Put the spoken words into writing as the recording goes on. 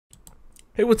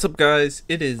Hey, what's up guys?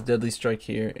 It is Deadly Strike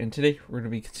here, and today we're going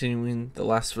to be continuing The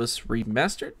Last of Us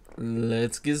Remastered.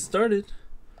 Let's get started.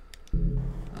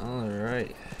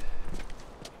 Alright.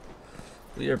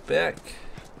 We are back.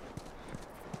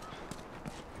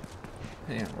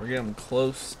 Man, we're getting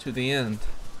close to the end.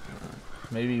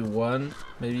 Maybe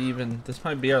even, this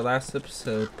might be our last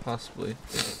episode, possibly.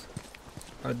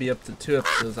 Might be up to 2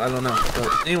 episodes, I don't know.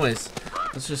 But anyways,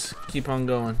 let's just keep on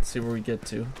going, see where we get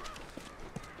to.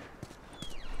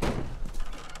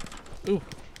 Ooh,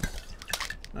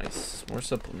 nice, more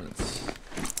supplements.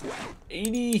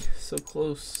 80, so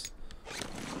close.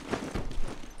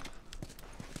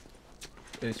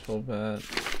 Baseball bat.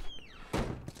 I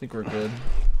think we're good.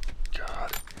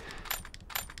 God.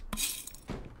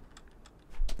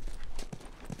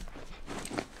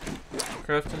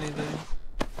 Craft anything?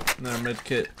 No, med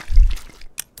kit.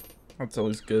 That's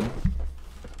always good.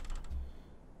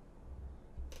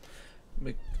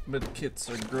 Med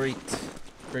kits are great.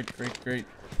 Great.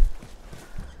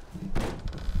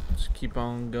 Just keep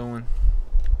on going.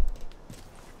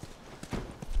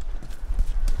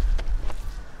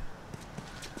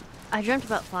 I dreamt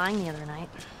about flying the other night.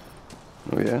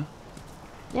 Oh, yeah?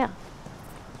 Yeah.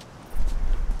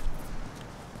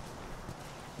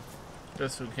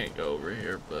 Guess we can't go over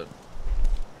here, but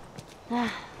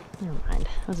Never mind.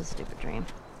 It was a stupid dream.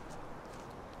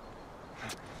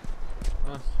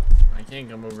 I can't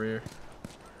come over here.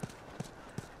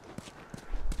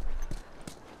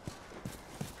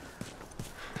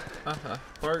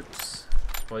 Parts.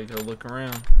 That's why you gotta look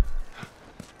around.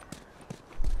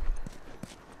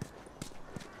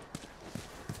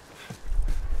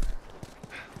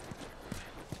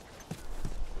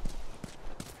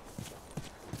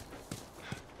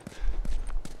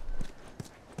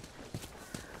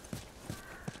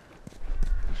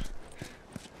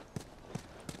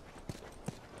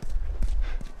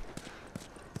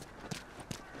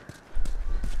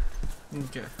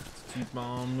 Okay, let's keep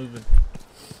on moving.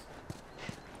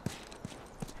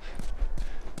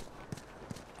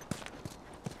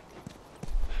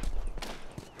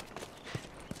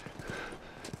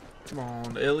 Come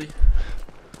on, Ellie.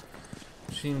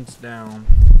 Machine's down.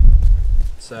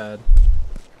 Sad.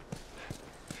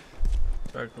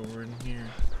 Back over in here.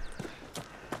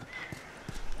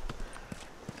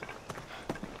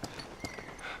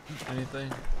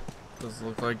 Anything? Doesn't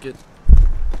look like it.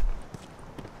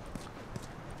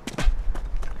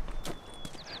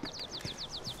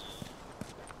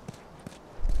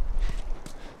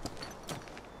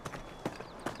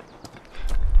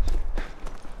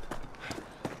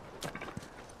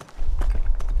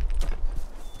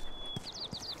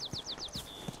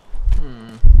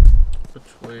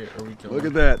 Which way are we going? Look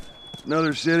at that.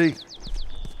 Another city.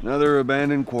 Another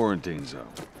abandoned quarantine zone.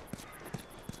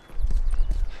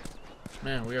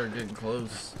 Man, we are getting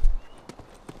close.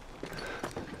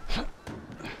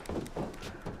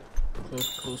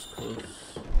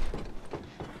 Close.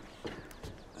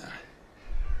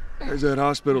 There's that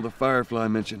hospital the Firefly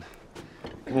mentioned.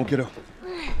 Come on, kiddo.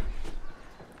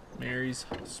 Mary's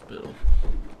Hospital.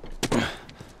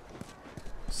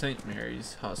 St.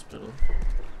 Mary's Hospital.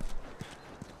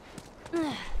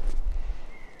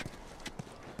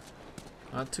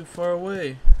 Not too far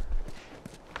away.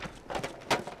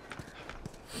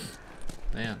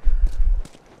 Man.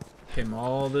 Came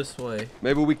all this way.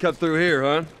 Maybe we cut through here,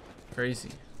 huh? Crazy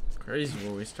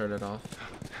where we started off.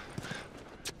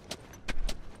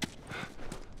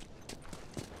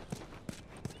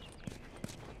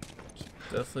 It's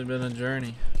definitely been a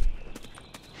journey.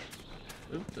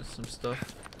 Oop, there's some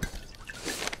stuff.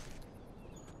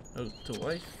 Oh, to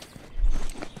wife.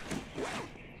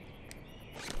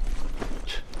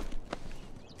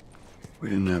 We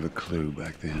didn't have a clue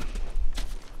back then.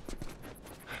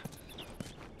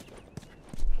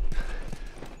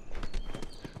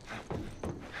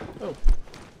 Oh.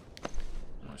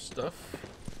 More stuff.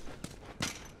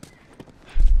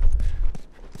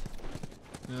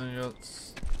 Anything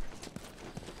else?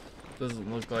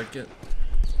 Doesn't look like it.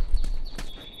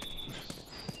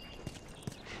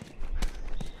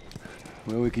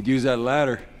 Well, we could use that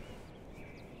ladder.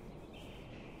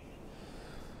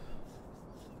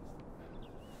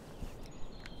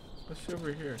 What's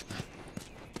over here?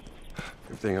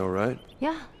 Everything all right?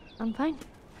 Yeah, I'm fine.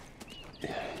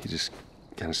 Yeah, you just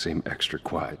kind of seem extra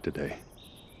quiet today.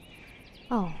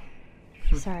 Oh,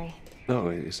 sorry. No,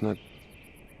 it's not.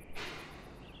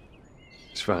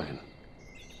 It's fine.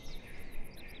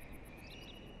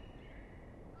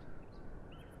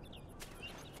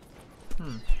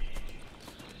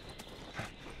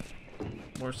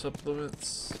 More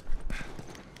supplements.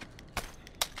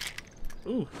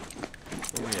 Ooh,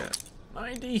 where we at?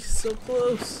 90, so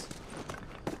close.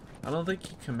 I don't think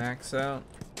you can max out.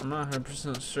 I'm not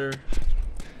 100% sure.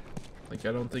 Like,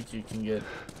 I don't think you can get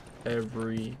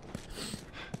every...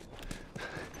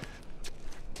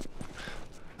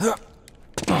 Oh,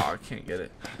 I can't get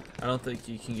it. I don't think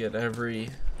you can get every...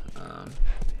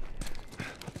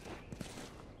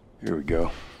 Here we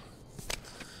go.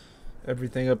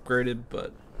 everything upgraded,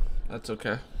 but that's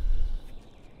okay.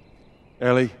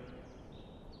 Ellie?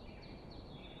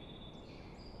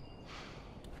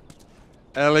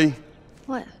 Ellie?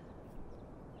 What?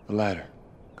 The ladder.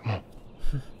 Come on.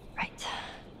 Right.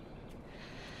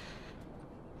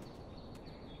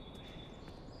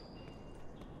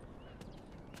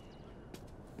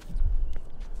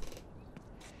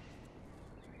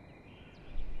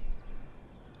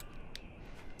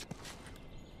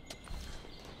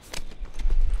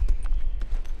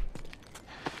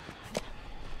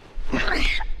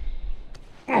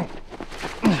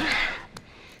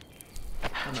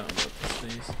 I know about this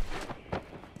sneeze.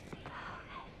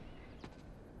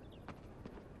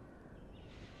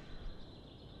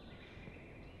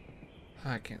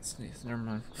 I can't sneeze. Never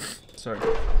mind. Sorry.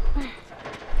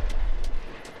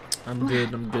 I'm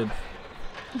good. I'm good.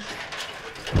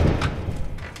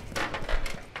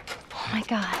 Oh my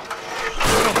god.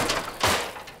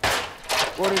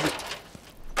 What is it?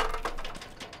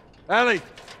 Ellie!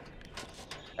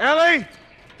 Ellie!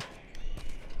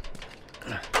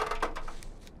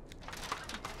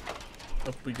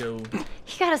 Up we go. You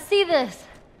gotta see this.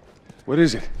 What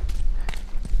is it?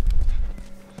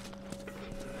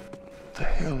 What the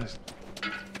hell is...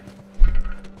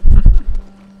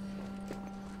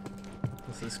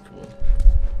 This is cool.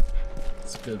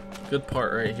 It's good. Good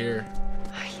part right here.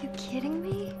 Are you kidding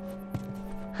me?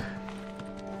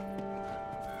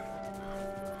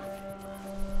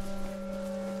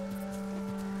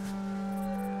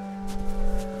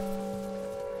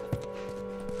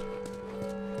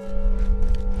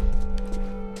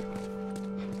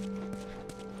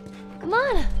 Come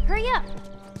on, hurry up.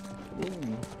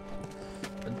 Ooh,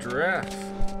 a giraffe.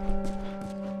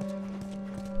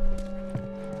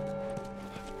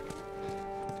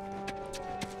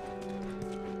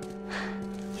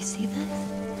 You see this?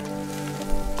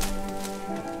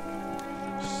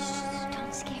 Shh,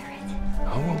 don't scare it.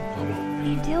 I won't. What are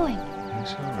you doing?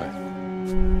 It's all right.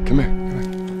 Come here. Come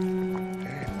here.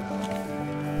 There you go.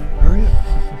 Hurry up.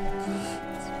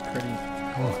 It's a pretty,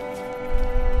 Come on.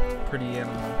 pretty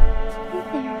animal.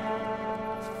 Hey there.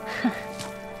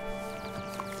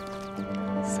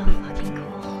 So fucking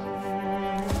cool.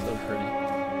 So pretty.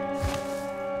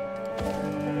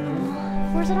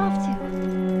 Where's it off to?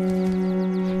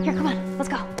 Here, come on, let's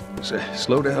go.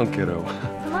 Slow down, kiddo.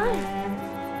 Come on.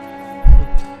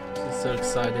 She's so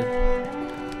excited.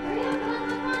 Hurry up,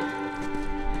 come on.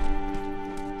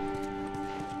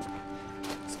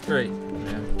 It's great,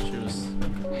 man. She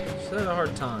had a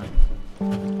hard time.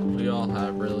 We all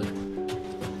have, really.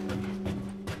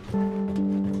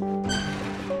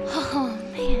 Oh,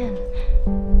 man.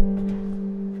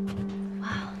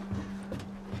 Wow.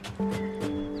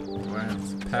 Wow,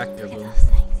 it's a pack of Look at them. those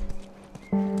things.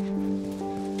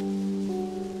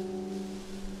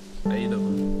 8 of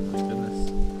them. My goodness.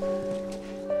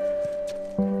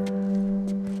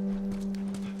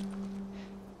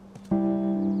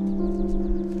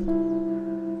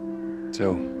 So,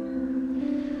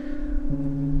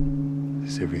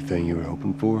 is everything you were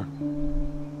hoping for?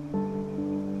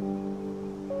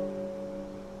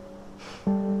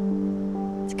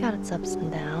 It's got its ups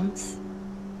and downs,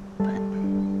 but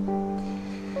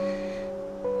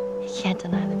you can't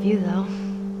deny the view, though.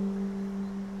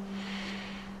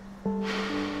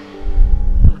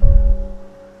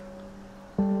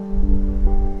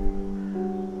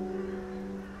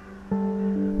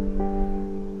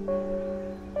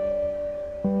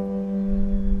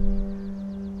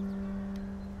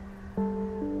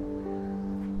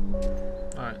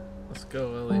 Alright, let's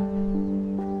go, Ellie.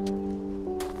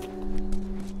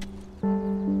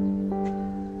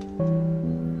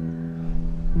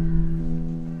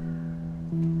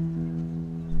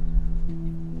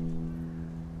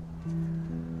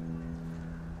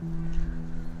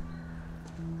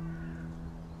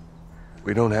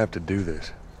 We don't have to do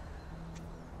this.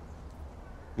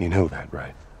 You know that,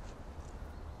 right?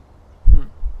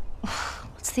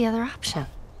 What's the other option?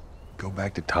 Go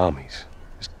back to Tommy's.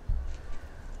 Just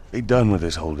be done with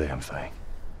this whole damn thing.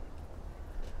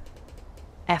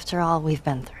 After all we've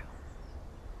been through.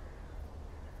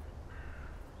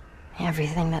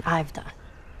 Everything that I've done.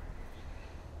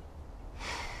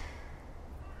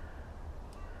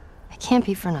 It can't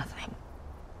be for nothing.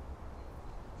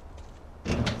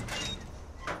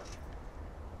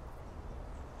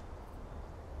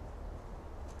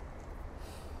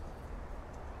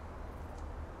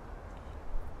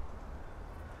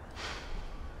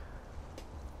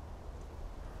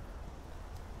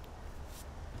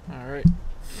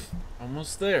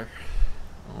 Almost there.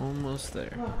 Almost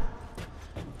there.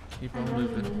 Keep on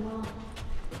moving.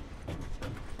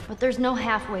 But there's no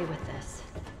halfway with this.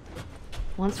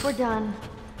 Once we're done,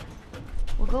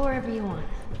 we'll go wherever you want.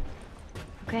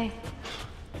 Okay?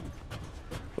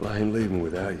 Well, I ain't leaving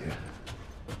without you.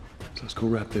 So let's go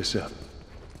wrap this up.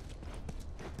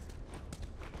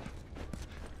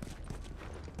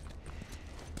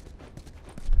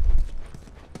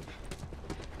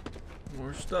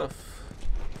 More stuff.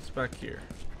 It's back here.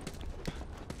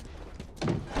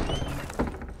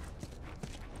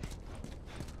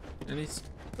 Any?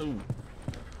 Ooh.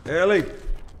 Ellie,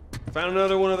 found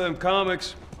another one of them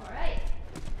comics. All right.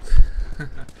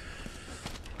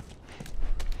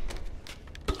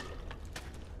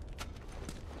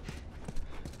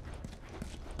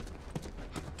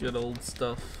 Good old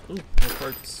stuff. Ooh, more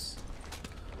parts.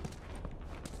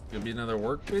 Gonna be another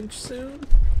workbench soon?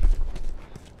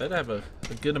 Better have a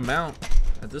good amount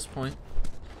at this point.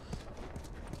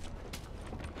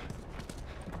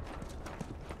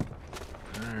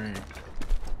 Alright.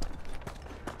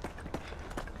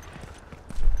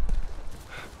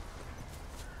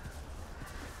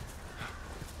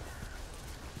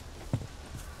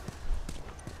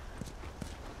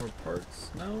 More parts?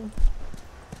 No?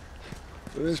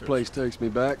 Well, this place takes me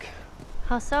back.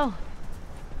 How so?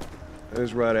 It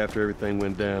was right after everything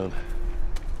went down.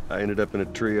 I ended up in a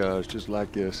triage just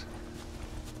like this.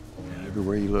 And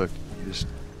everywhere you look, you just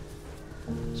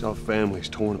saw families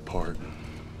torn apart.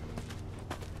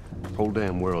 The whole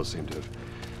damn world seemed to have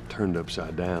turned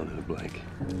upside down in a blink.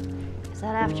 Is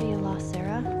that after you lost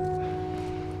Sarah?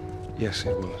 Yes,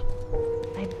 it was.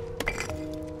 I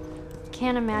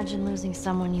can't imagine losing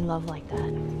someone you love like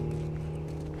that.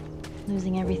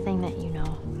 Losing everything that you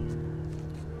know.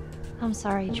 I'm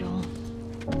sorry, Joel.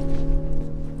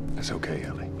 That's okay,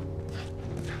 Ellie.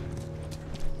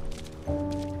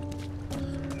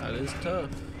 That is tough.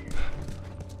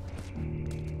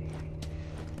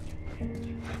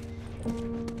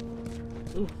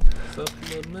 Ooh,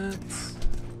 supplements.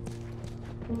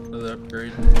 Another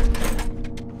upgrade.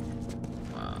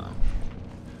 Wow.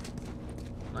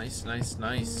 Nice, nice,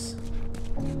 nice.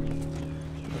 We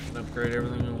can upgrade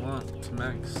everything we want to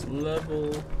max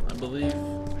level, I believe.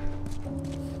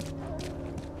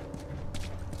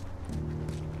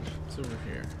 What's over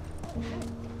here?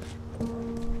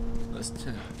 That's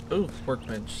 10. Oh,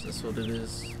 workbench. That's what it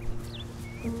is.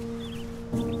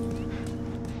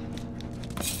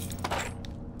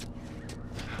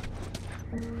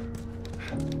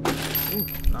 Ooh,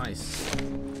 nice.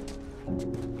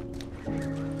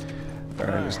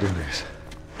 Alright, let's do this.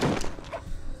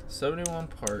 71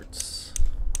 parts.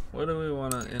 What do we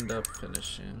want to end up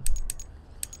finishing?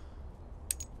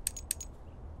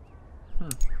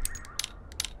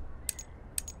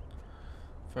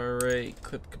 Fire rate,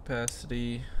 clip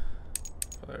capacity,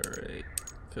 fire rate,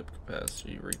 clip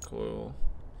capacity, recoil.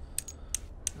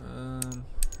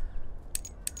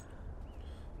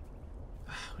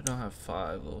 We don't have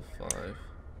level 5.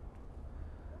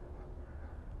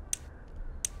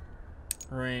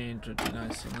 Range would be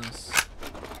nice on this.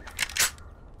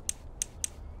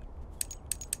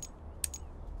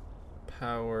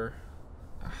 Power.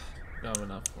 Don't have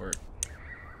enough for it.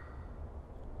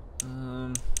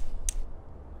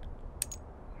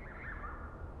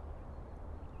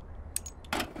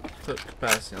 Clip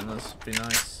capacity on this would be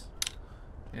nice.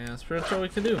 Yeah, that's pretty much all we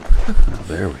can do.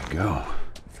 There we go.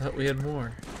 Thought we had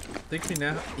more. I think we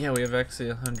now. Yeah, we have actually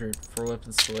 100 for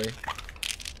weapons delay.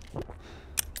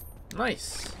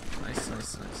 Nice. Nice,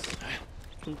 nice, nice.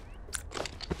 Ooh.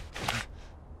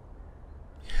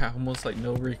 Yeah, almost like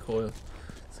no recoil.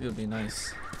 It's gonna be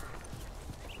nice.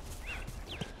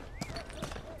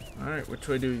 Alright, which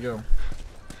way do we go?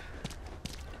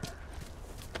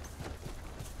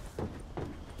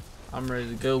 I'm ready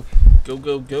to go. Go,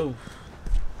 go, go.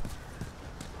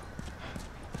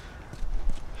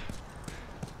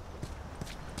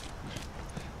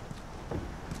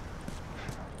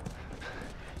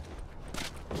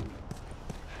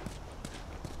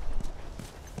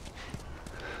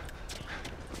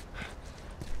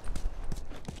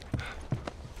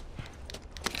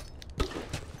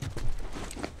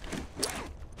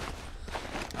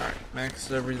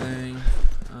 Maxed everything.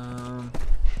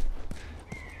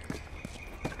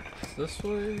 Is this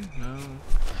way? No.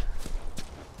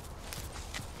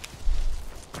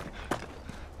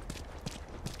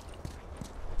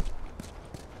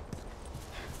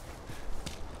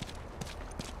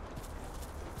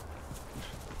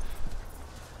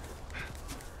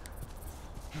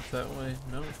 That way?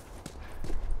 No.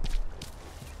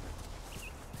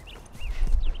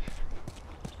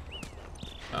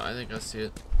 Oh, I think I see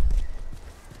it.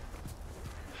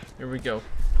 Here we go.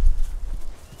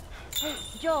 Hey,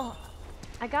 Joel,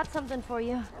 I got something for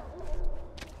you.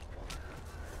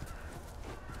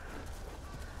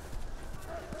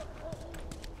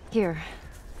 Here.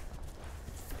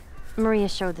 Maria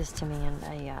showed this to me and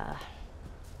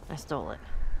I stole it.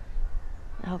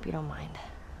 I hope you don't mind.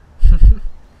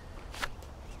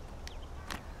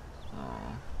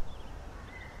 Aw.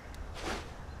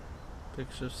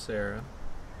 Picture of Sarah.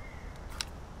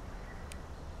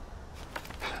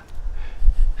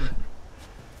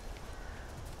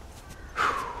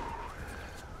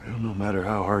 Well, no matter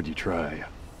how hard you try,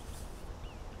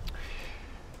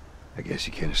 I guess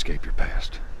you can't escape your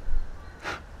past.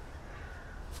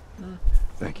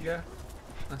 Thank you. Yeah,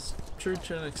 that's true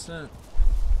to an extent.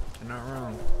 You're not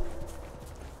wrong.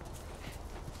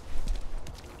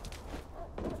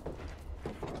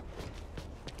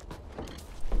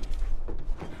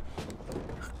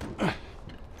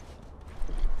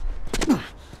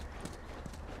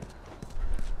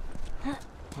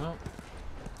 Well,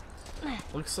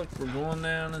 looks like we're going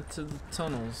down into the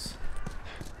tunnels.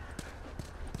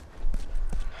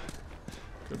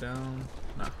 Go down.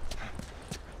 No.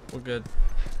 We're good.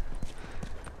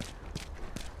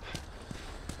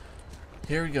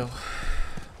 Here we go.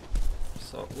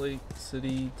 Salt Lake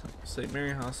City, St.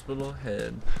 Mary Hospital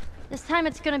ahead. This time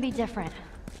it's gonna be different.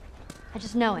 I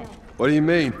just know it. What do you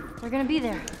mean? They're gonna be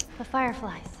there. The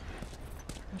Fireflies.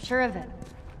 I'm sure of it.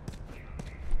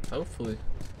 Hopefully.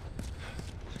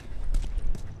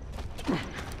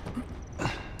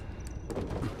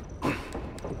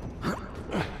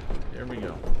 Here we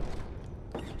go.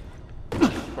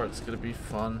 This part's gonna be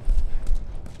fun.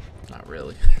 Not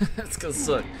really. It's gonna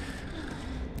suck.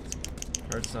 This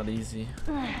part's not easy.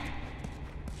 No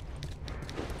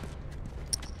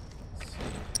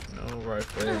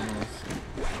rifle ammo.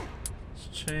 Let's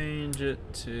change it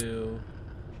to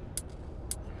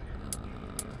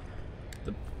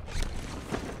the.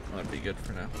 Might be good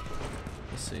for now.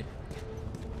 Let's see.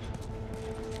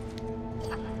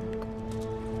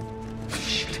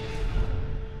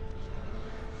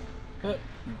 Oh,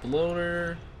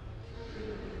 bloater.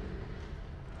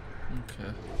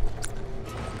 Okay.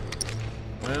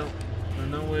 Well, there's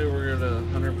no way we're gonna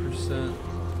 100%.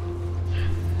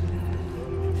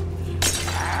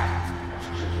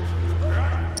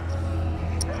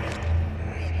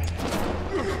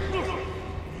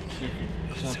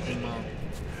 Clump him up.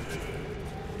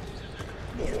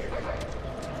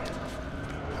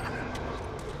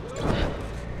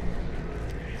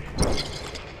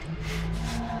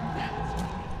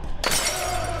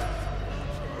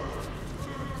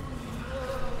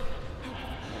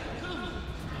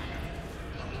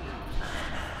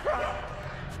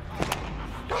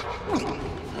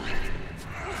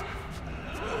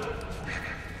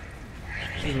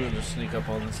 She's gonna just sneak up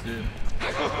on this dude.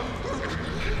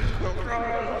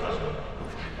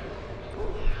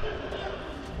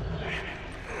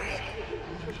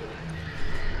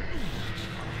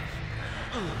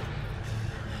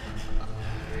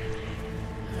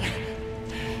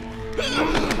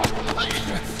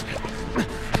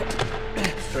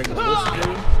 Strangle this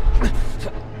dude.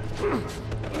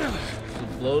 The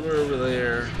bloater over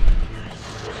there.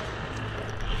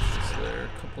 It's there. A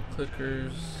couple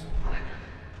clickers.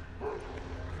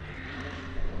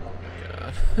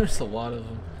 God, there's a lot of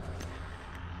them.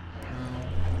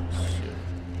 Shoot.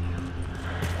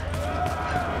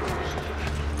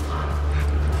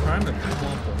 I'm trying to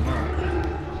clump them up.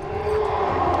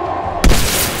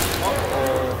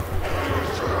 Uh-oh.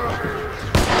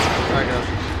 Back up.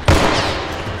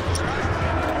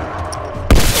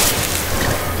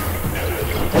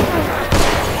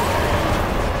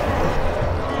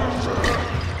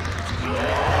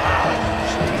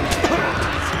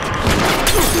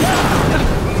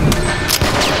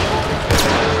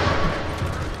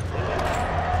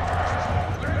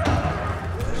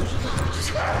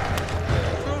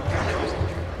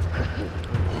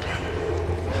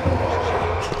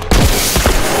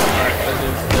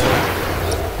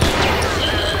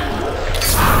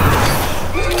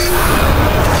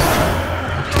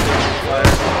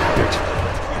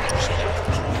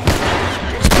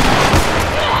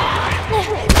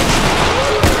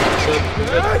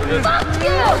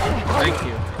 Thank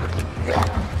you.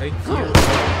 Thank you.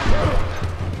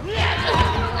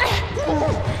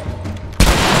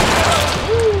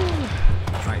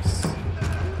 Nice.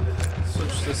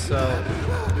 Switch this out.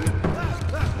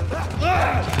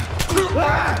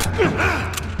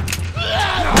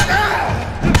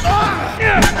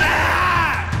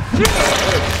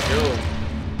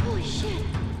 Holy shit.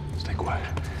 Stay quiet.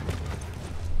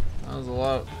 That was a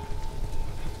lot.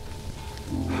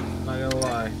 Not gonna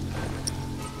lie.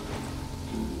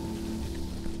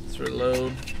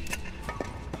 reload.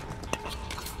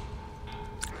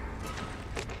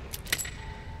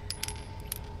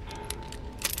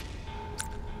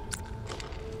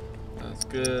 That's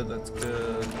good, that's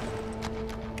good.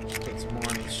 Put some more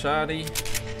in the shoddy.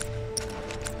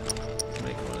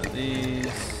 Make one of these.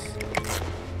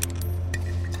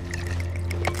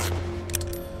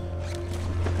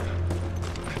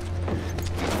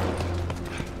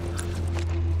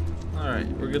 Alright,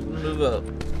 we're good to move up.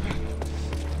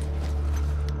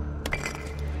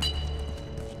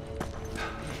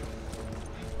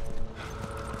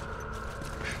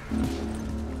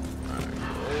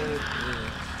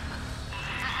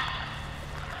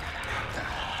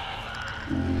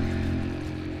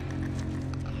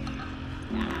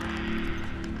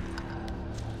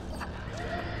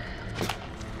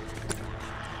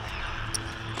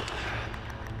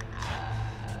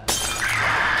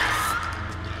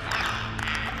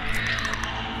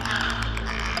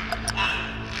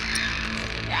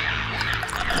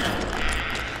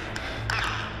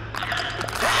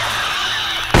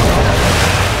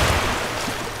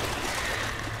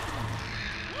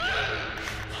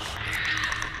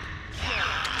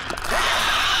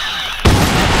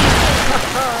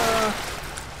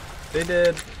 They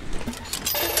did.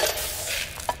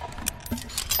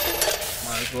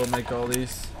 Might as well make all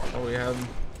these while we have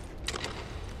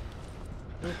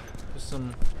them. Just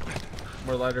some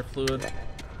more lighter fluid.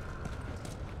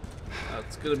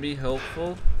 That's gonna be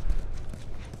helpful.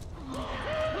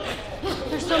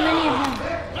 There's so many of them.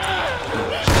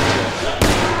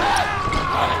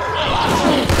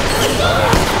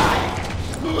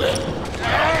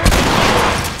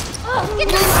 Oh, get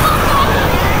the fuck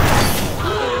off!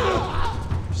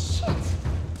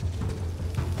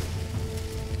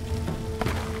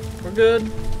 We're good.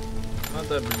 Not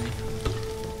that many.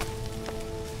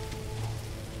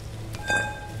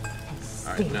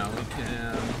 Alright, now we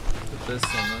can put this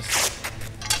on this.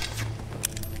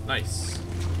 Nice.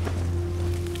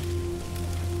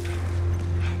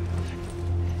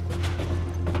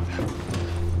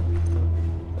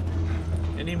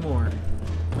 Any more?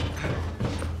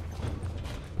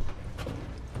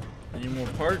 Any more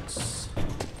parts?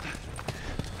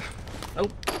 Oh,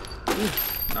 ooh,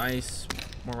 nice.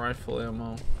 More rifle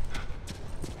ammo.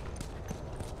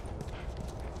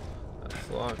 That's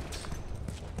locked.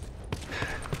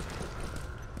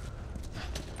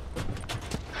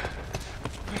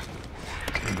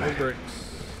 No bricks.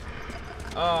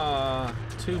 Ah,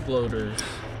 2 bloaters.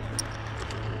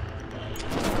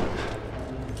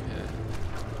 Okay.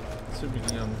 Let's see if we can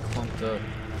get them clumped up.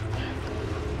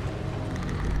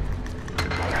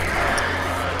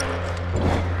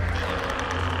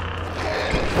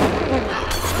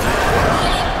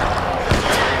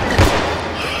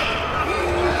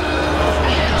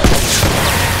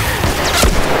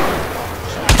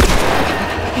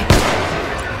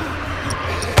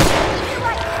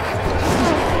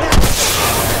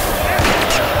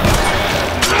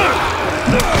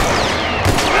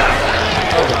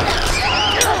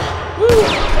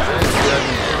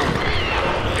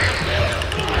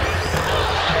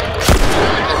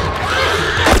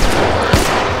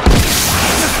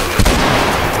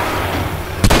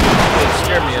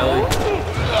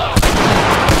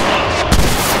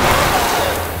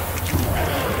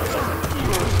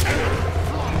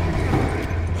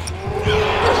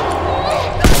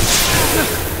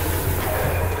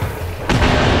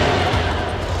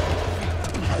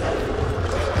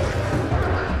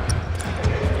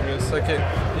 Second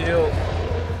heal.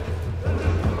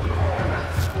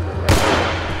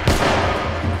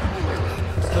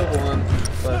 Still one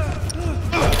left.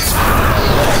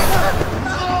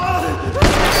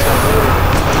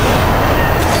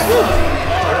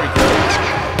 There we go.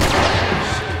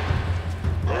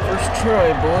 First try,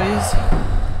 boys.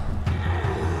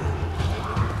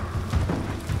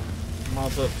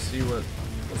 Mop up, see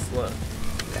what's left.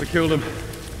 We killed him.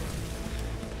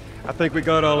 I think we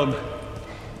got all of them.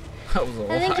 That was a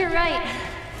lot. I think you're right.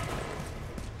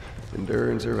 Endure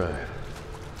and survive.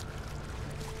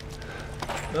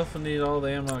 Definitely need all the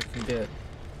ammo I can get.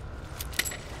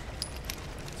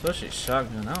 Especially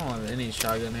shotgun. I don't have any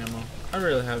shotgun ammo. I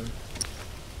really have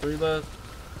 3 left.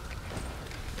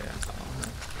 Yeah, that's all I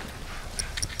have.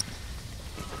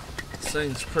 This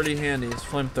thing's pretty handy. It's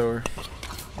flamethrower.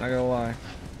 Not gonna lie.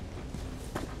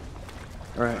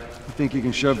 Alright, you think you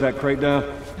can shove that crate down?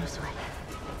 No sweat.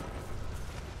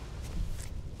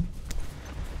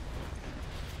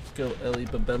 Go, Ellie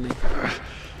Babelli.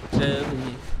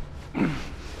 Ellie.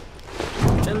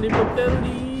 Ellie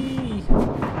Babelli.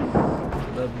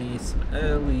 Love me some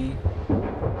Ellie.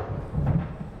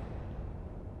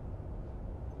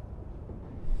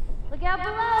 Look out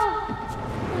below!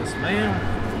 Yes, ma'am.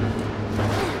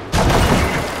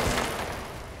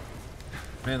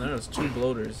 Man, there was 2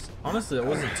 bloaters. Honestly, that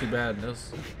wasn't too bad. That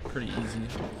was pretty easy.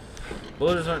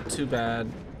 Bloaters aren't too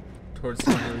bad towards the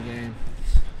end of the game.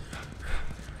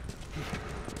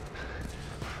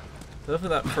 Definitely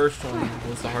that first one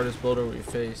was the hardest bloater we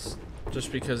faced,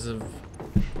 just because of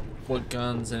what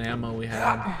guns and ammo we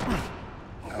had.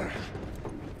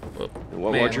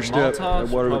 Watch your step. That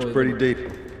water looks pretty deep.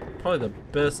 Probably the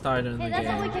best item in the Hey, game.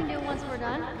 that's what we can do once we're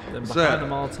done. Then What's behind that?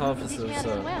 the Molotov is Teach me those how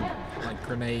to swim. like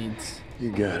grenades.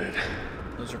 You got it.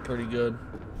 Those are pretty good.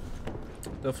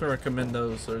 Definitely recommend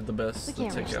those. They're the best We to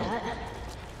can't reach take out. that.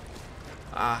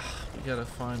 Ah, we gotta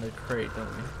find a crate,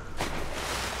 don't we?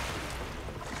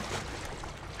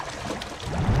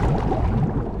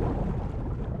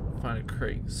 Find a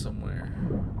crate somewhere.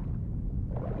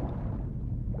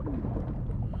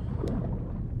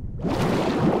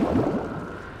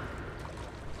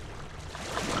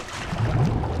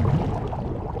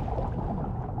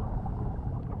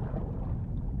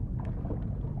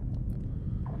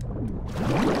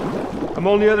 I'm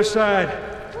on the other side.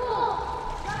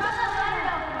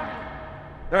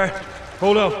 All right,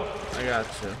 hold on. I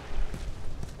gotcha.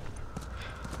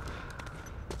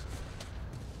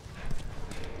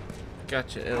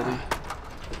 Gotcha, Ellie.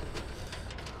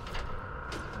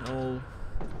 No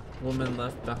woman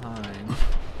left behind.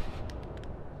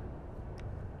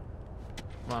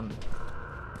 Come on.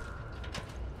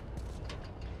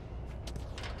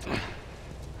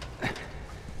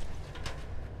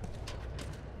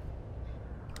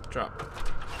 Drop.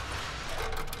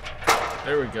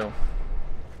 There we go.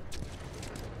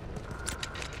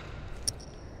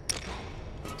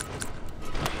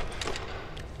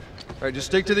 All right, just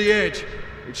stick to the edge.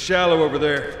 It's shallow over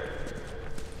there.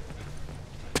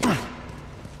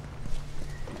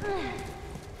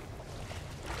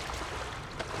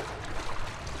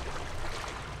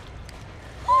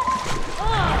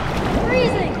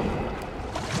 Freezing!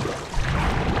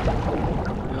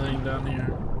 Anything down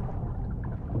here?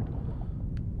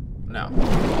 No.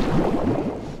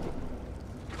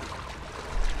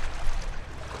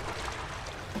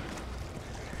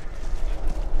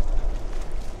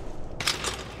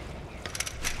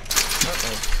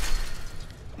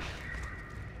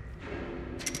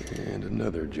 And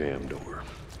another jam door.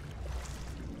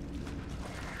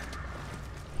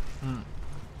 All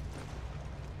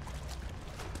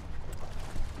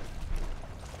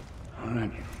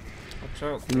right. Watch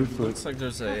out. Your foot. Looks like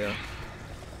there's a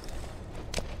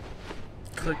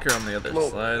clicker on the other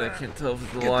side. I can't tell if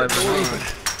it's alive or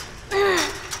not.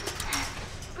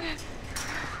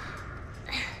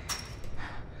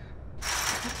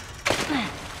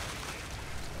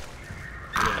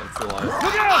 Yeah, it's alive.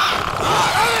 Look out!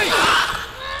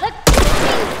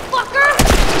 Fucker!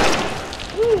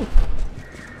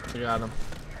 We got him.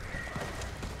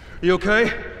 You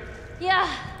okay?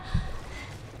 Yeah.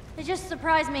 They just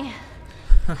surprised me.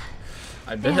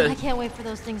 I Man, bet. I can't wait for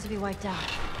those things to be wiped out.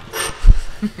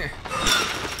 Me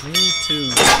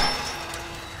too.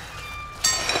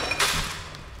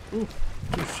 Ooh,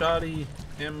 2 shoddy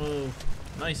ammo.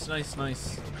 Nice, nice,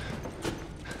 nice.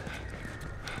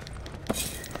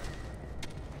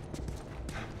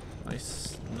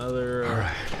 Nice. Another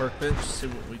workbench. See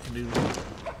what we can do.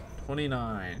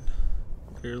 29.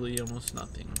 Clearly almost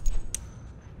nothing.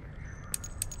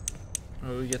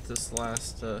 Oh, we get this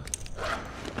last, might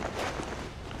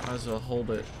as well hold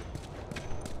it.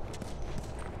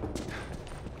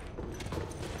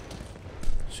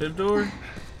 Shiv door?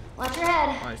 Watch your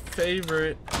head. My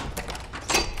favorite.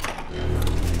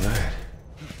 Right.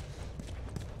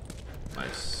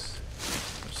 Nice.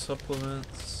 More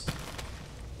supplements.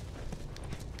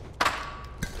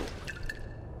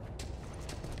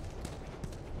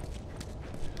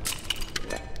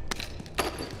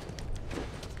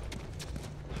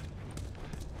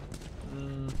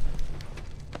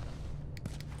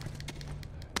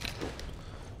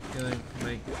 Gonna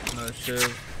make another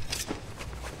shiv.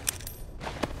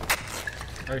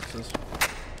 Actually,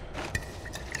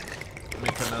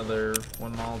 make another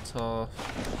 1 Molotov.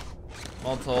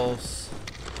 Molotovs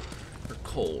are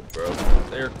cold, bro.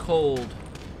 They're cold.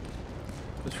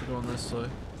 Guess we're going this way.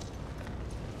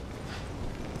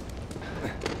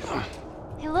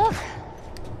 Hey, look.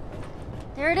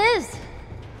 There it is.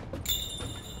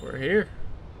 We're here.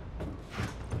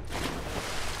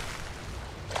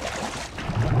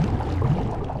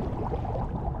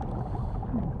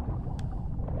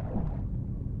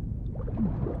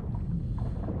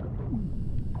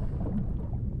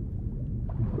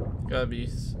 Gotta be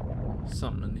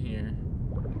something in here.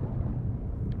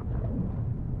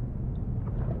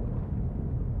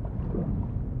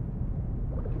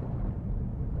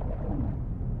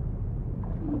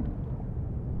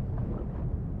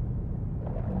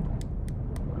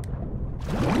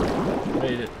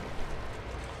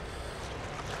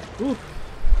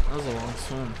 That was a long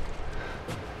swim.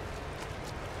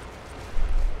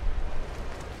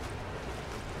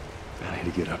 I need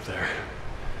to get up there.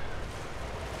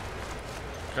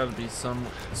 Gotta be something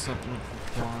we can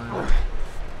climb.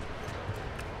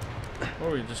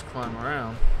 Or we just climb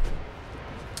around.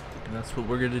 And that's what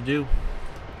we're gonna do.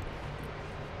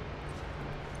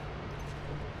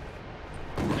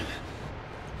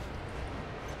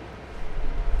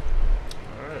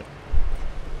 Alright.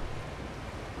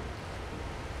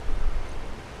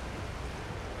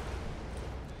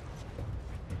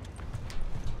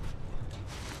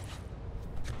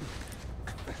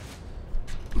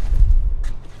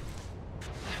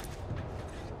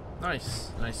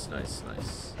 Nice, nice, nice,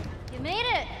 nice. You made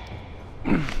it!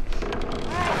 Alright,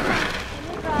 give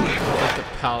me a drop. Like the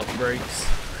pallet breaks.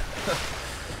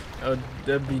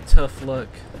 That'd be tough luck.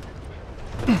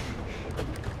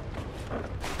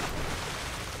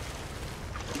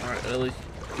 Alright, Ellie,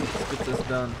 let's get this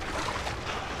done.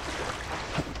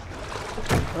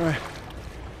 Alright.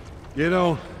 Get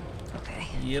on. Okay.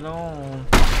 Get on.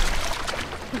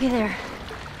 Okay, there.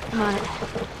 I'm on it.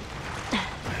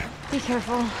 Be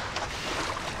careful.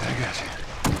 I got you.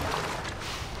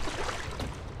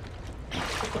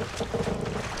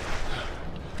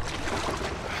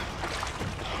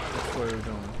 Which way are we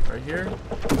going? Right here?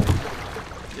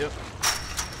 Yep.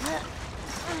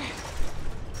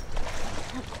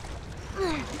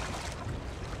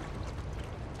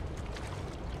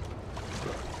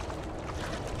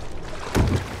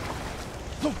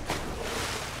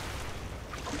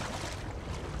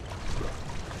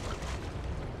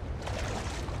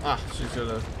 Ah, she's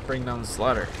gonna bring down the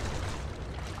slider.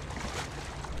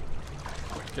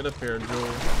 Get up here,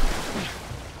 Joel.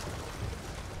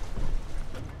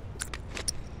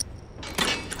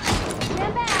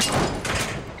 Stand back!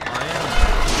 I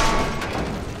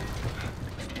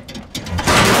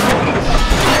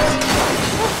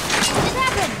What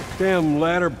happened? Damn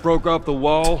ladder broke off the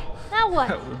wall. Now am. what?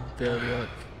 That was bad luck.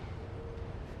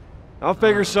 I'll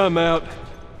figure something out.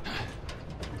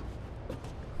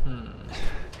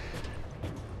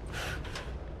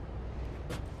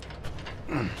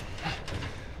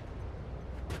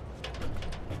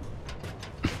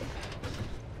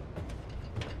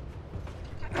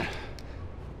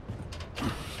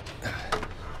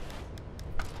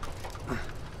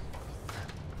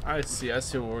 I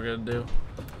see what we're gonna do.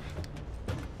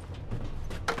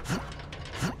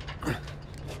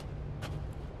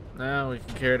 Now we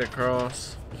can carry it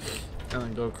across and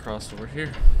then go across over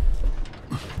here.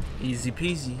 Easy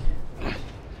peasy.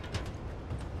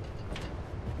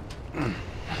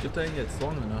 Good thing it's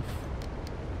long enough.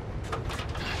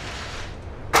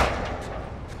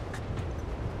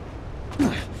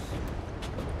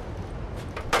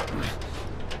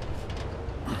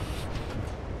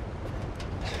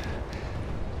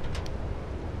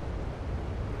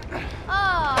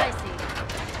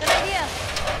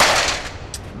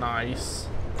 Nice.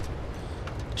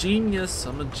 Genius.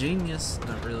 I'm a genius.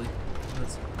 Not really.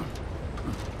 That's,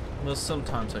 well,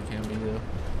 sometimes I can be though.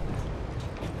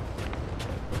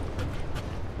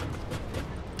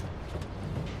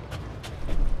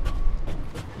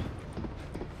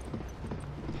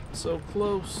 So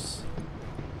close.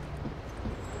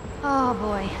 Oh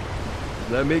boy.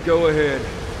 Let me go ahead,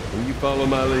 and you follow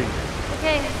my lead.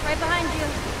 Okay, right behind you.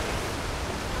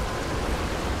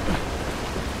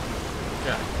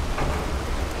 Yeah.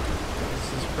 This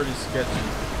is pretty sketchy.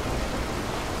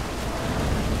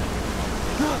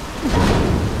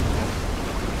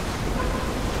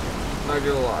 Not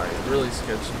gonna lie, really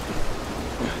sketchy.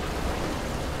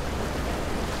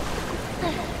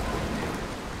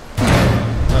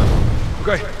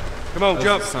 Okay, come on,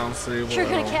 jump. Sounds stable. You're at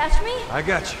gonna all. catch me? I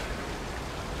got you.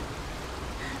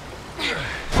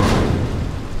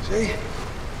 See?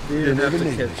 Didn't have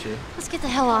to catch you. Let's get the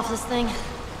hell off this thing.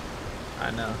 I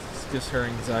know. This gives her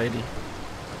anxiety.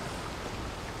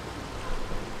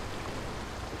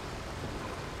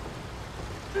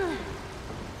 Yeah,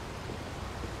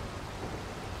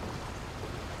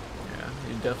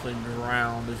 you definitely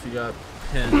drowned if you got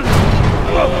pinned.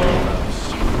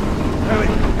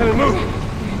 Ellie, move!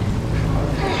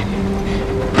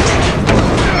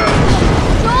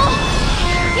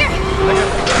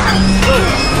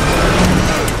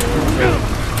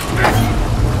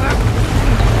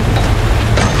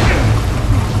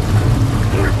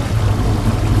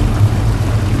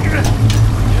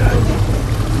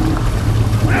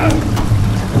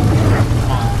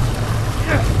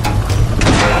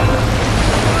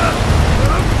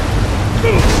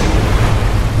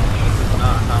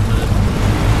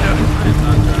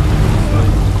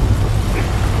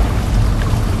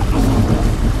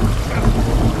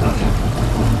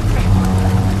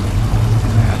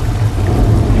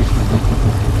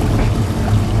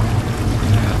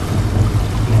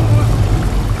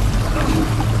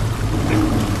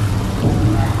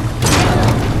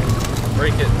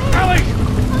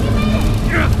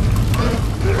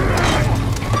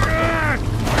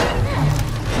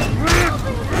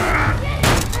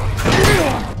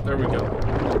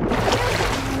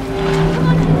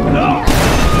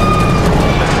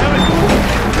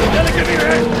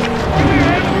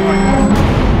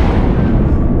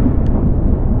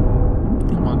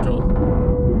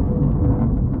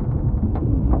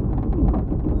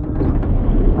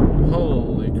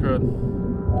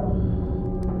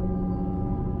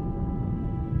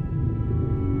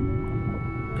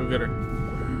 get her.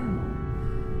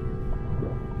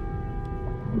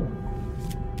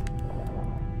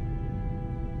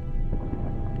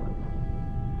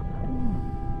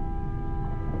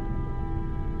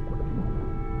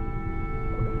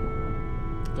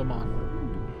 Come on.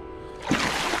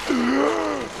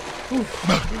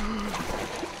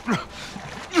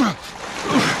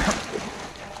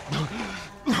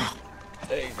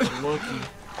 Hey, monkey.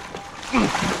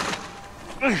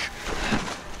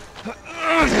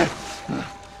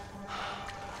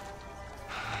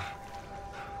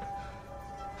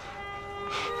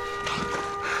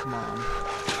 Come on.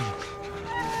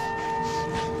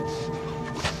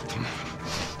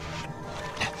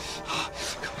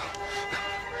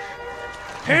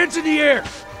 Hands in the air!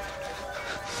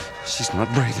 She's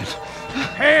not breathing.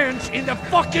 Hands in the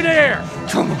fucking air!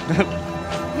 Come on.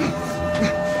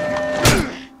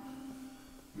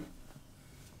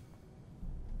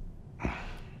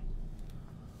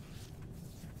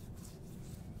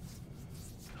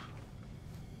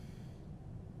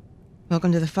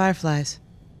 Welcome to the Fireflies.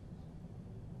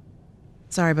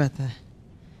 Sorry about that.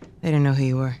 They didn't know who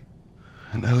you were.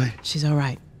 And Ellie? She's all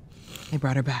right. They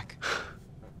brought her back.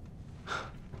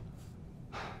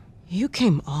 You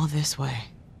came all this way.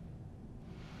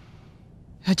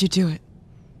 How'd you do it?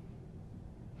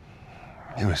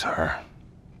 It was her.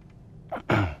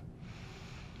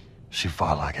 She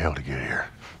fought like hell to get here.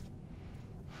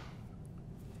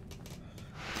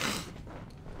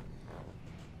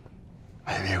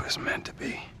 Maybe it was meant to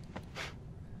be.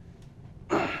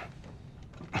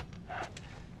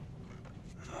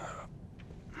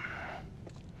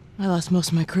 I lost most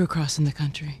of my crew crossing the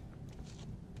country.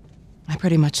 I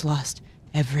pretty much lost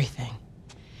everything.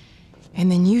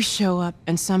 And then you show up,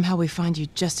 and somehow we find you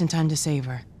just in time to save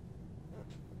her.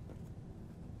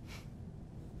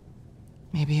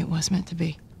 Maybe it was meant to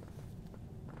be.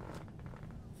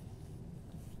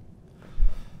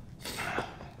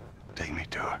 Take me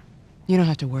to her. You don't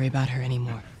have to worry about her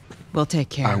anymore. We'll take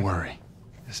care I of her. worry.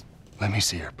 Just let me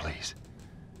see her, please.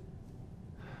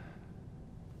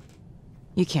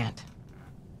 You can't.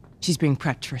 She's being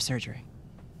prepped for surgery.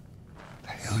 The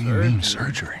hell you mean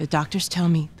surgery? The doctors tell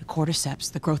me the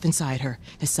cordyceps, the growth inside her,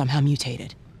 has somehow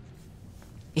mutated.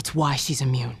 It's why she's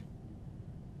immune.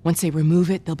 Once they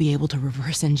remove it, they'll be able to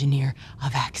reverse engineer a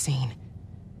vaccine.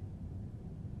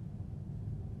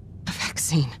 A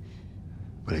vaccine.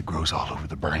 But it grows all over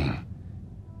the brain.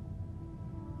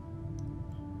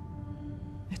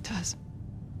 It does.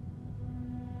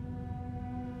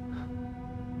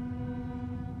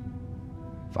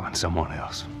 Find someone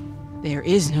else. There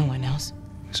is no one else.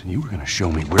 Listen, you were gonna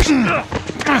show me where she...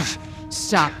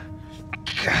 Stop.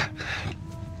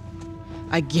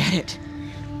 I get it.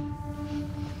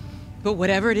 But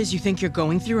whatever it is you think you're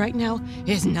going through right now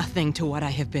is nothing to what I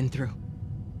have been through.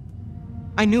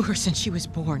 I knew her since she was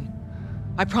born.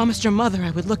 I promised your mother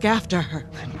I would look after her.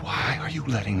 Then why are you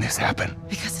letting this happen?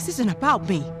 Because this isn't about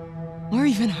me, or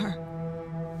even her.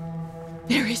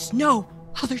 There is no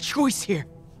other choice here.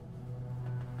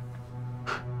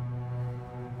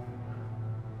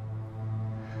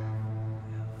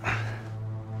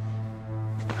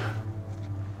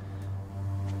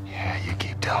 Yeah, you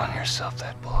keep telling yourself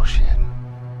that bullshit.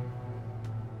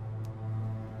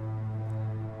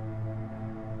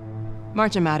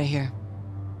 March him out of here.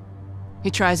 He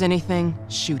tries anything,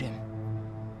 shoot him.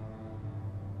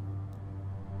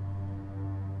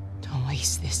 Don't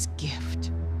waste this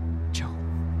gift, Joe.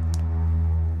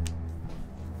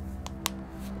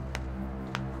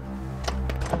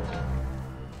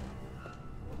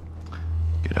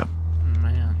 Get up.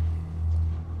 Man,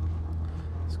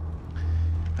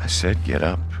 I said get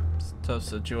up. it's a tough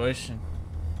situation.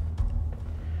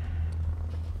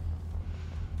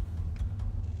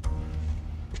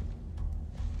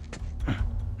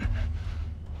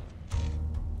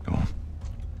 Go on.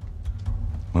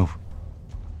 Move.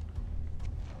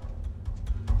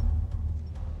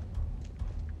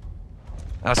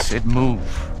 I said move.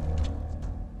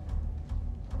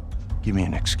 Give me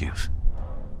an excuse.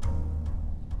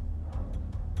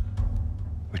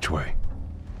 Which way?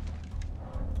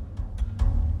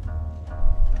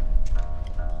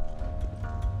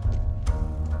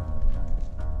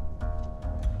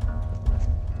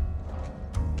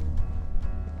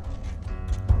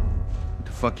 What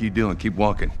the fuck are you doing? Keep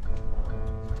walking.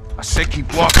 I said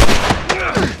keep walking.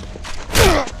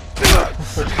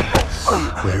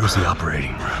 Where was the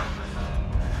operating room?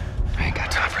 I ain't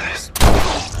got time for this.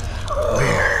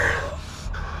 Where?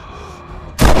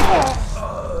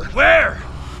 Where?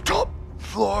 Top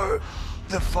floor,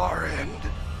 the far end.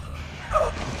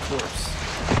 Of course.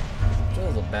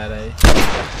 Joel's a bad A.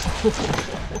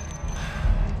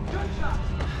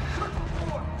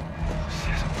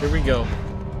 Here we go.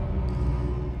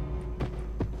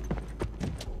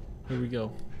 Here we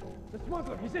go. The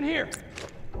smuggler, he's in here.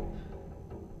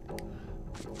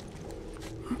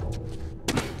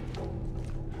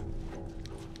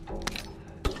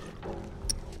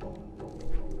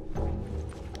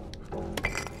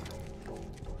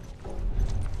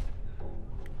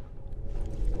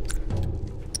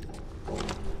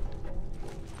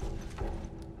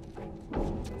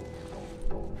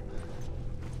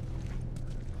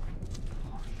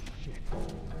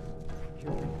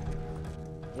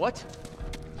 What?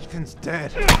 Ethan's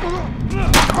dead. Give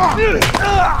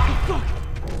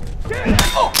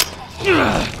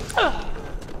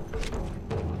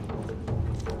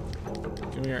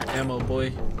me your ammo,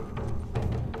 boy.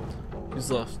 Who's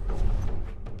left?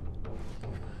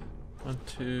 1,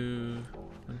 2,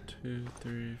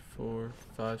 3, 4,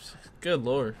 5, 6. Good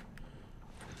lord.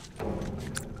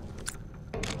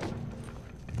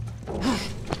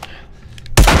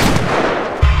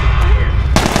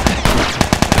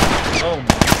 Oh my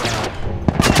god.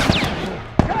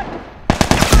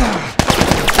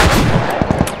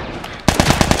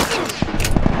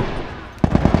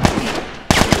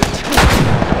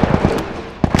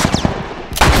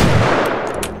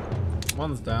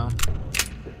 One's down.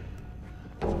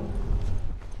 Oh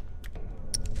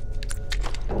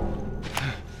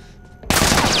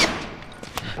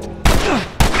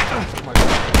my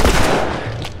god.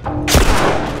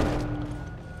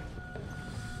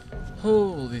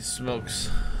 Holy smokes.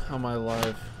 How am I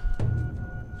alive?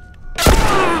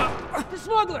 The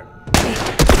smuggler!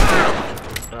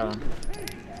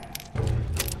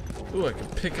 Ooh, I can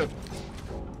pick up.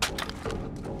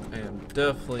 I am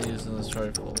definitely using this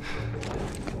rifle.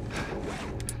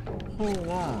 Hold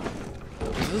on.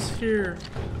 Is this here?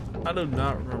 I do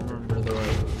not remember the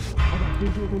rifle.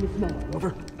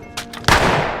 Over.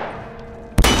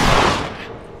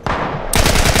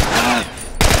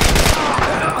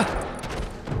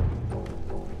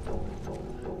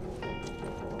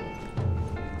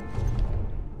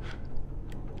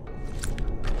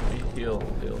 Heal.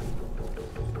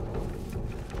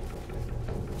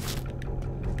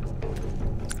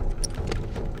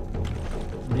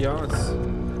 Be honest.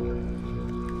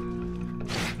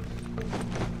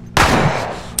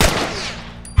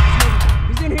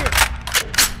 He's in here.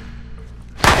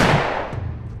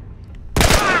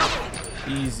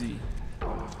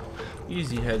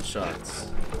 Easy headshots.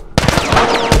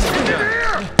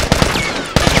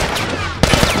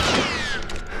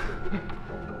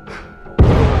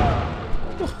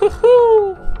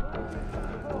 Woohoo!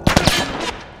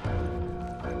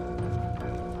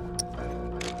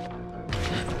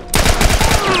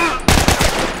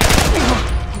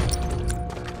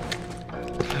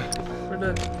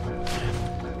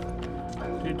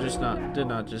 Dude did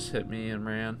not just hit me and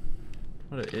ran.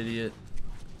 What an idiot.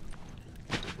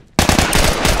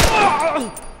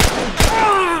 I'm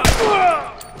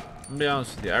gonna be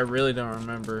honest with you, I really don't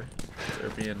remember there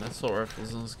being assault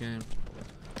rifles in this game.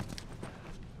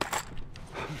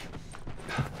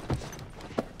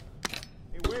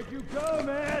 Hey, where'd you go,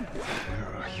 man? Where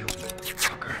are you,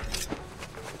 fucker?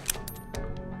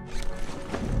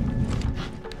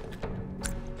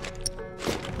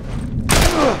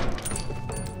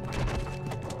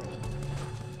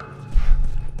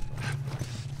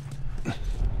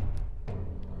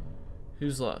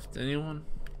 Who's left? Anyone?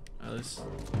 At least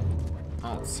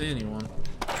I don't see anyone.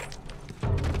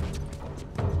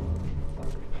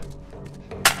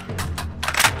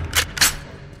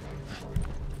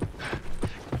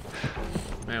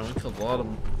 Man, we killed a lot of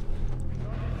them.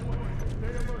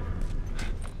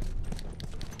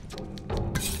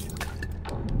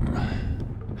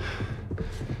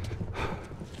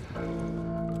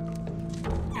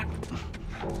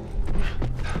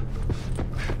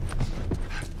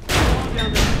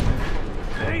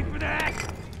 Pay for that!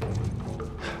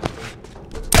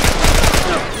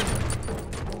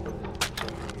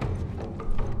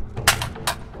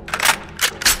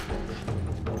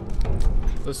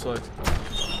 This way.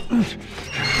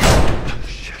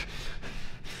 Shit.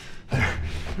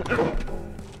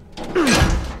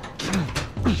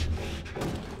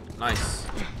 Nice.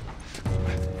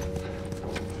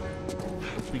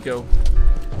 We go.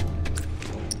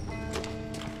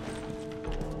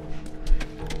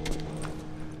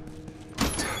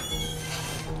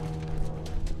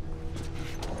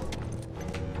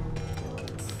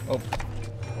 Oh,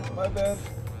 my bad.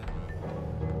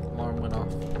 Alarm went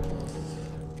off.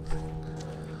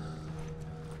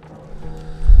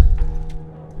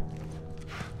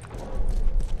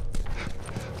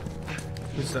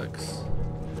 Who sucks?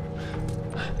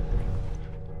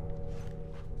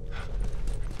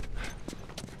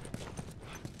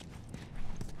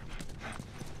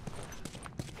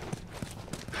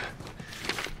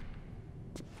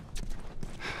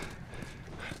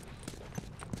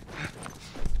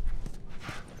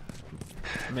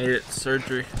 Made it.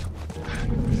 Surgery.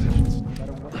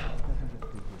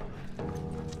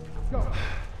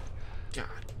 God.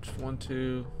 1,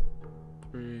 2,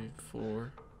 3,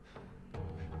 4.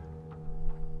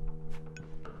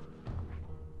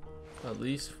 At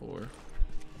least 4.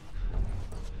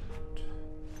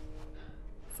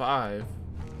 5.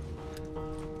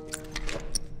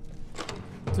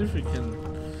 Let's see if we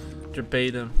can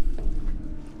debate him.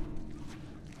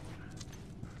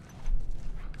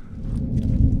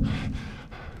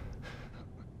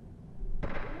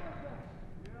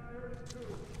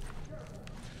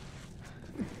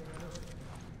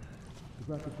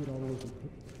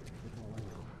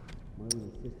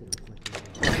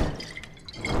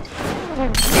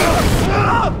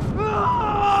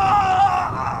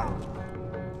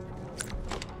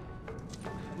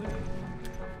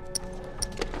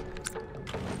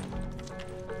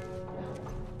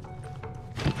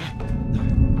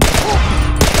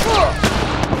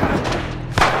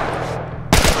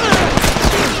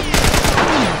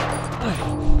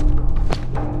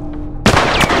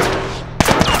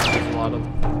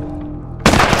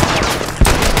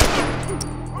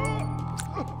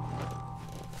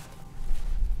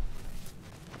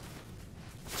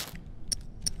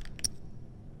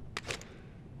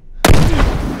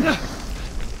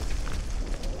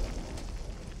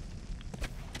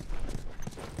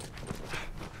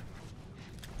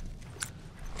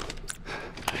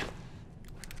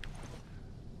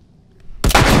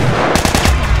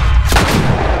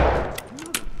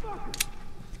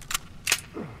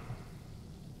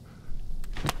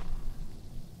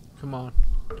 Come on.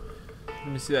 Let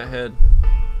me see that head.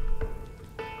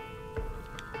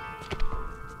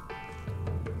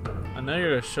 I know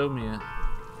you're gonna show me it.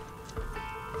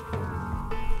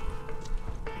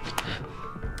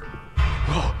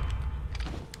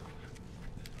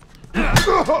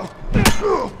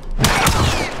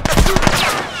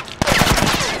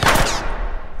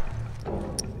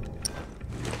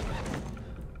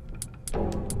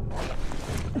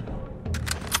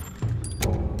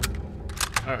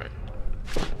 Alright.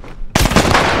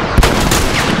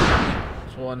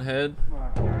 Just one head.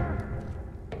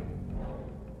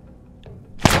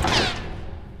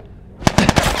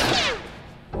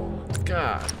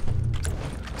 God.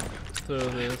 Throw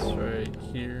this right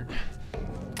here.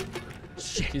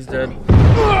 He's dead.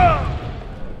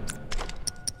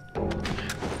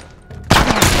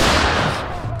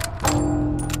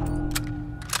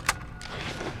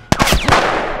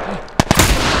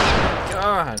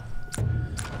 God.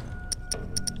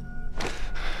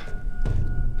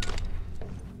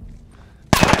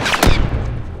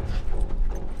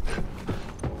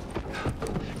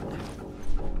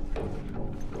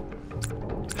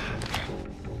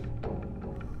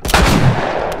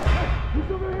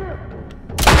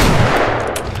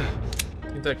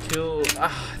 That killed.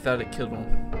 Ah, I thought it killed him.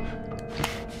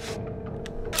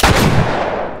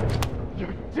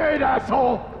 You're dead,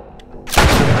 asshole!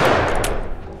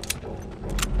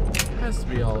 Has to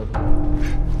be all of them.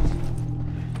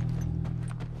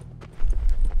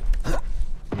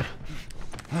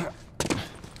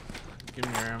 Give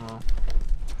me your ammo.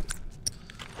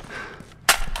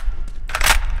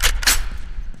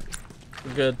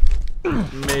 We're good.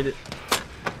 We made it.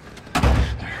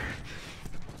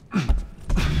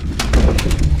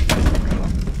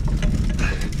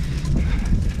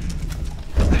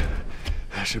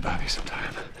 That should buy me some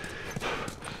time.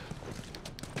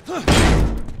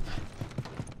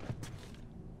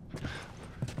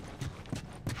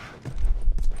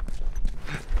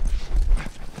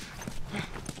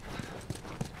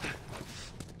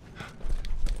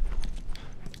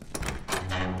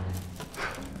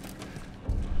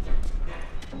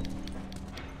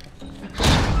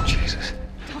 Jesus.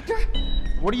 Doctor?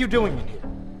 What are you doing in here?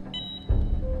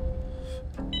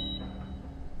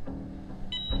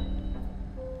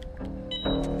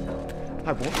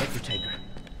 I won't let you take her.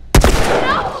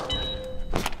 No!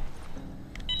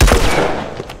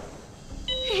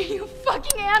 You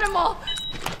fucking animal!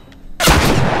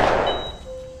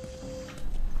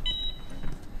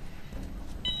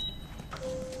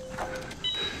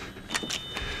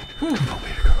 Come on,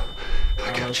 baby girl.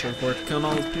 I got you. We're killing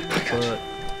all these people, but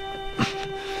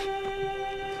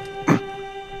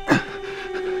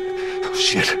Oh,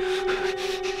 shit.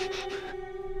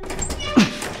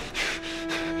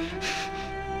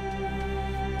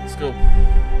 let's go.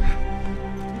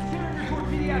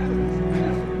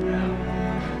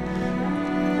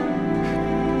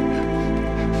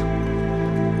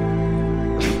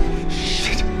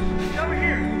 Shit. Over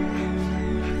here!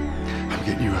 I'm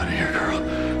getting you out of here, girl.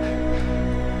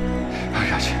 I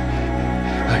got you.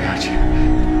 I got you.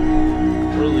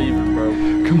 We're leaving,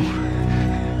 bro.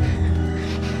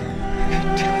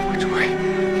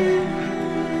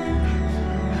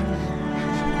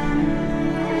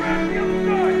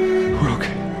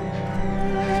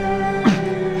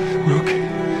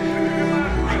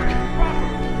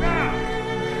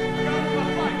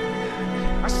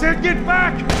 can't get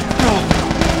back!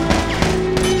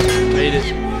 Made it.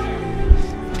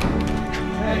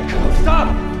 Hey,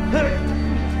 stop!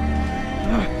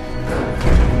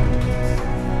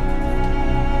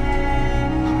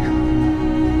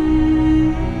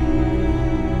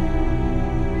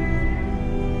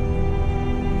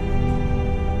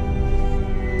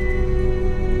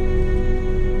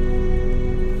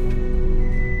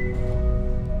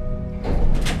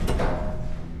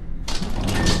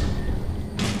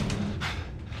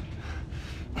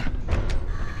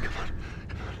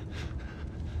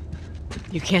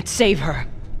 You can't save her.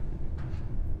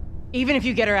 Even if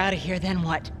you get her out of here, then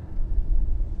what?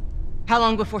 How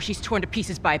long before she's torn to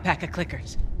pieces by a pack of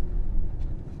clickers?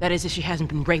 That is, if she hasn't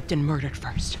been raped and murdered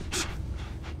first.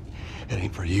 It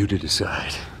ain't for you to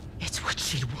decide. It's what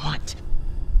she'd want.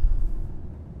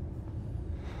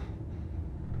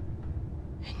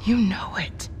 And you know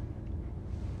it.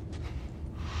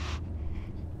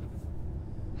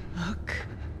 Look.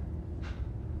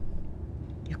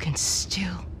 You can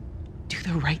still do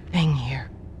the right thing here.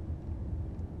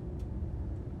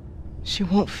 She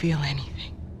won't feel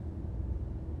anything.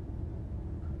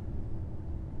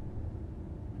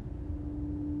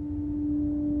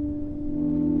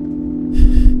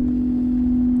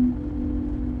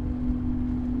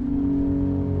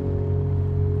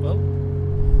 Well.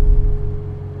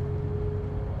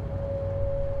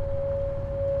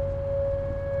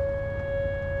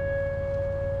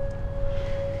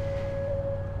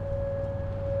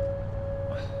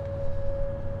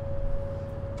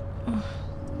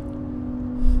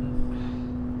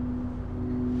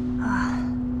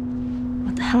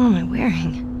 What the hell am I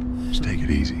wearing? Just take it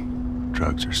easy.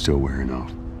 Drugs are still wearing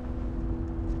off.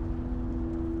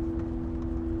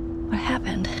 What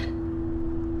happened?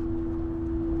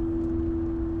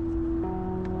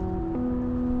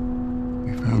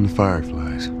 We found the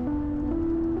fireflies.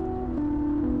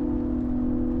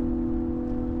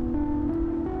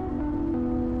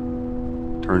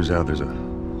 Turns out there's a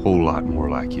whole lot more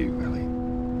like you, Ellie.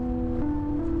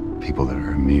 People that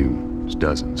are immune. There's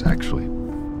dozens, actually.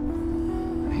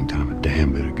 Ain't done them a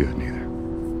damn bit of good, neither.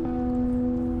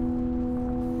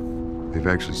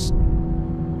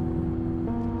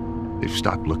 They've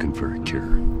stopped looking for a cure.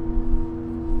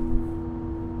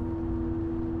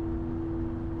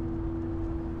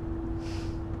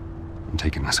 I'm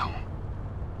taking us home.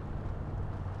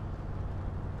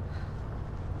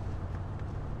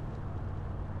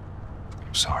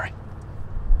 I'm sorry.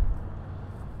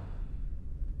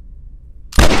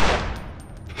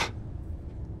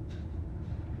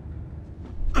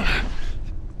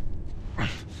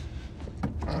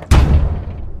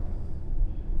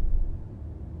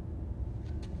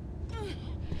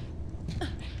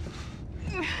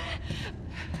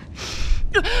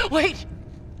 Wait!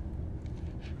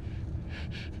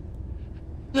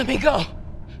 Let me go.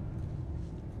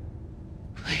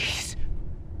 Please.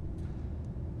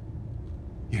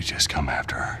 You just come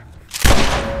after her.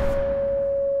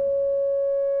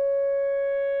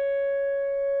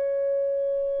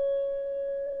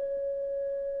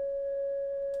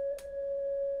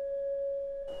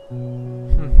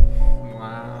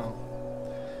 Wow.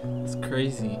 It's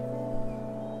crazy.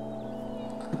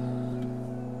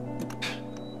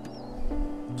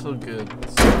 So good.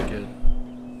 So good.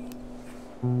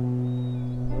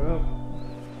 Well,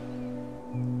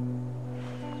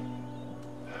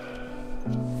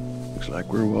 looks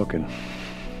like we're walking.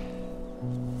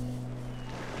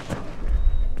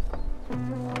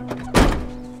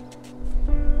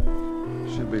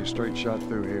 Should be a straight shot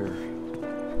through here.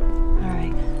 All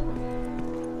right.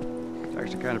 It's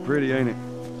actually kind of pretty, ain't it?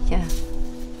 Yeah.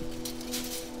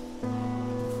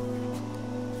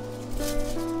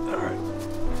 All right.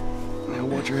 Now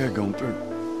watch your head going through.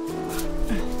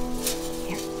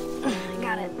 Here. I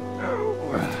got it.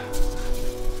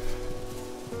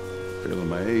 Feeling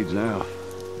my age now.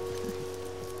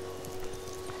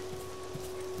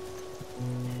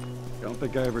 Don't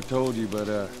think I ever told you,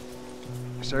 but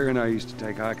Sarah and I used to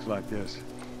take hikes like this.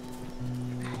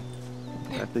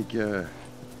 I think the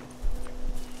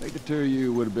two of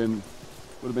you would have been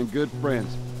good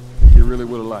friends. You really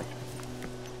would have liked her.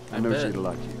 I know bet. she'd have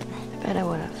liked you. I bet I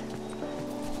would have.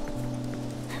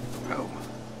 Oh,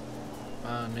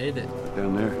 I made it.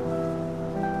 down there.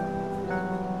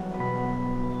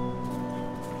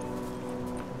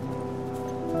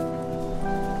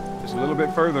 Just a little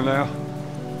bit further now.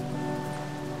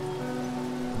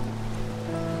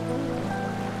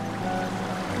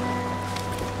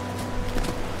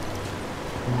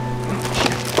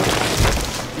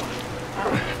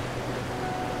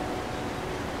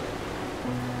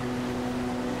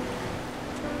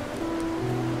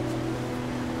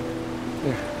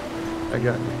 I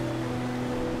got you.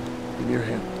 Give me your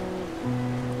hand.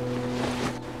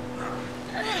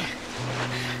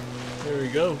 There we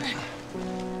go. All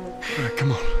right,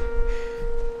 come on.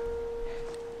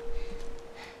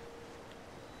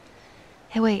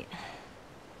 Hey, wait.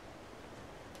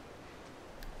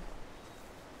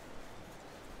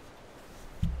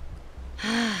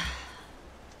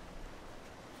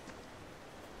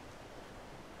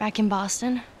 Back in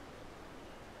Boston,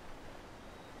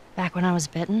 back when I was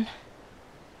bitten,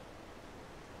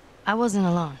 I wasn't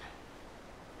alone.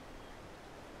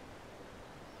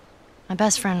 My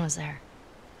best friend was there.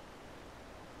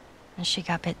 And she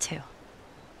got bit too.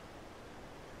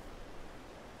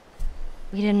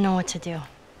 We didn't know what to do.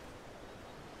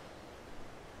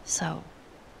 So,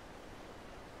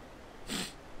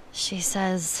 she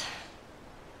says,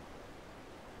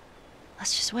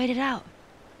 let's just wait it out.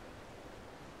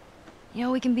 You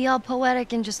know, we can be all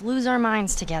poetic and just lose our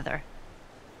minds together.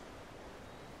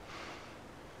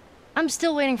 I'm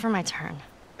still waiting for my turn.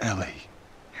 Ellie.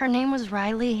 Her name was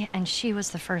Riley, and she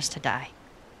was the first to die.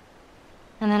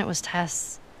 And then it was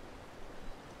Tess.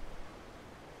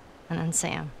 And then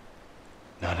Sam.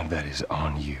 None of that is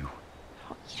on you.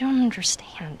 You don't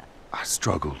understand. I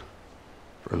struggled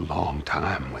for a long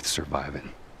time with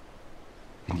surviving.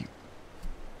 And you...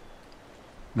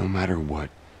 No matter what,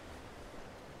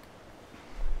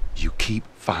 you keep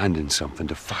finding something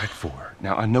to fight for.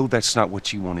 Now, I know that's not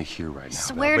what you want to hear right now.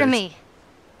 Swear to me.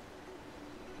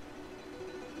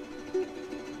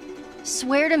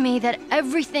 Swear to me that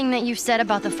everything that you said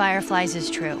about the Fireflies is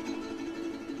true.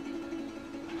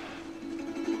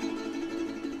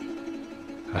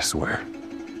 I swear.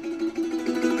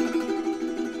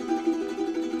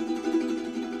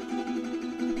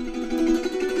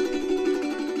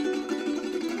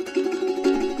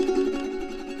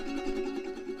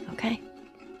 Okay.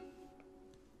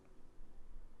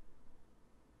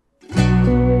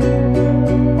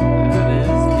 That is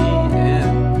the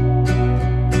end.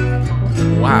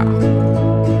 Wow.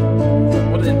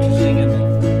 What an interesting ending.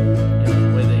 You know,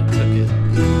 the way they took it.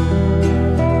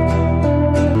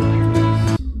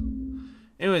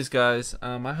 Anyways, guys,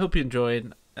 I hope you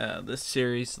enjoyed this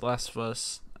series, The Last of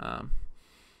Us.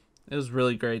 It was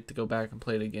really great to go back and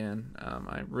play it again.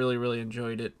 I really, really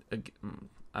enjoyed it.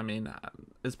 I mean,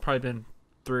 it's probably been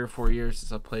 3 or 4 years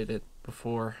since I played it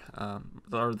before,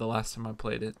 or the last time I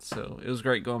played it. So it was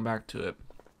great going back to it.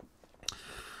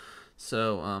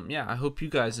 So yeah, I hope you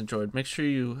guys enjoyed. Make sure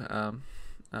you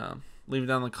leave it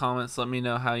down in the comments. Let me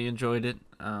know how you enjoyed it,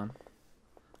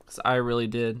 because I really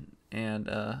did.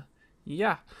 And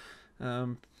yeah,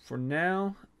 for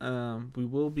now, we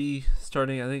will be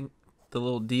starting, I think, the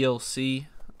little DLC.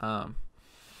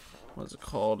 What's it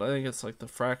called? I think it's like the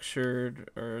Fractured,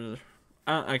 or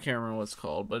I can't remember what it's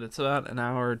called, but it's about an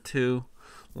hour or 2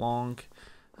 long.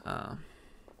 I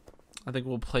think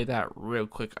we'll play that real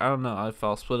quick. I don't know if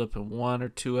I'll split up in 1 or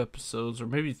 2 episodes, or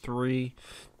maybe 3.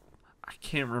 I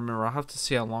can't remember. I'll have to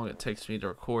see how long it takes me to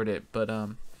record it. But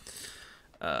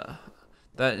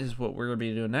that is what we're gonna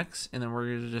be doing next, and then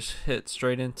we're gonna just hit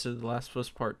straight into The Last of Us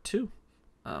Part 2.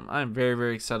 I'm very,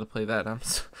 very excited to play that. I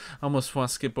almost want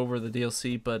to skip over the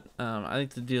DLC, but I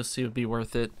think the DLC would be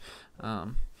worth it.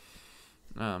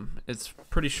 It's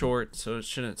pretty short, so it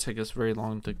shouldn't take us very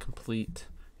long to complete.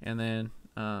 And then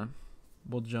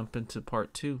we'll jump into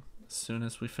Part 2 as soon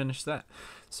as we finish that.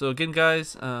 So again,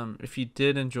 guys, if you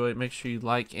did enjoy it, make sure you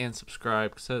like and subscribe,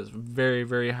 because that is very,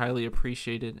 very highly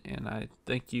appreciated. And I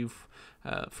thank you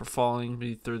for following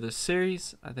me through this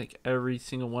series. I thank every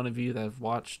single one of you that have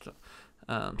watched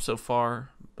so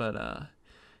far. But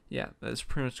yeah, that's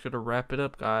pretty much going to wrap it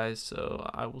up, guys. So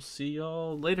I will see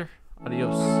y'all later.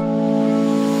 Adios.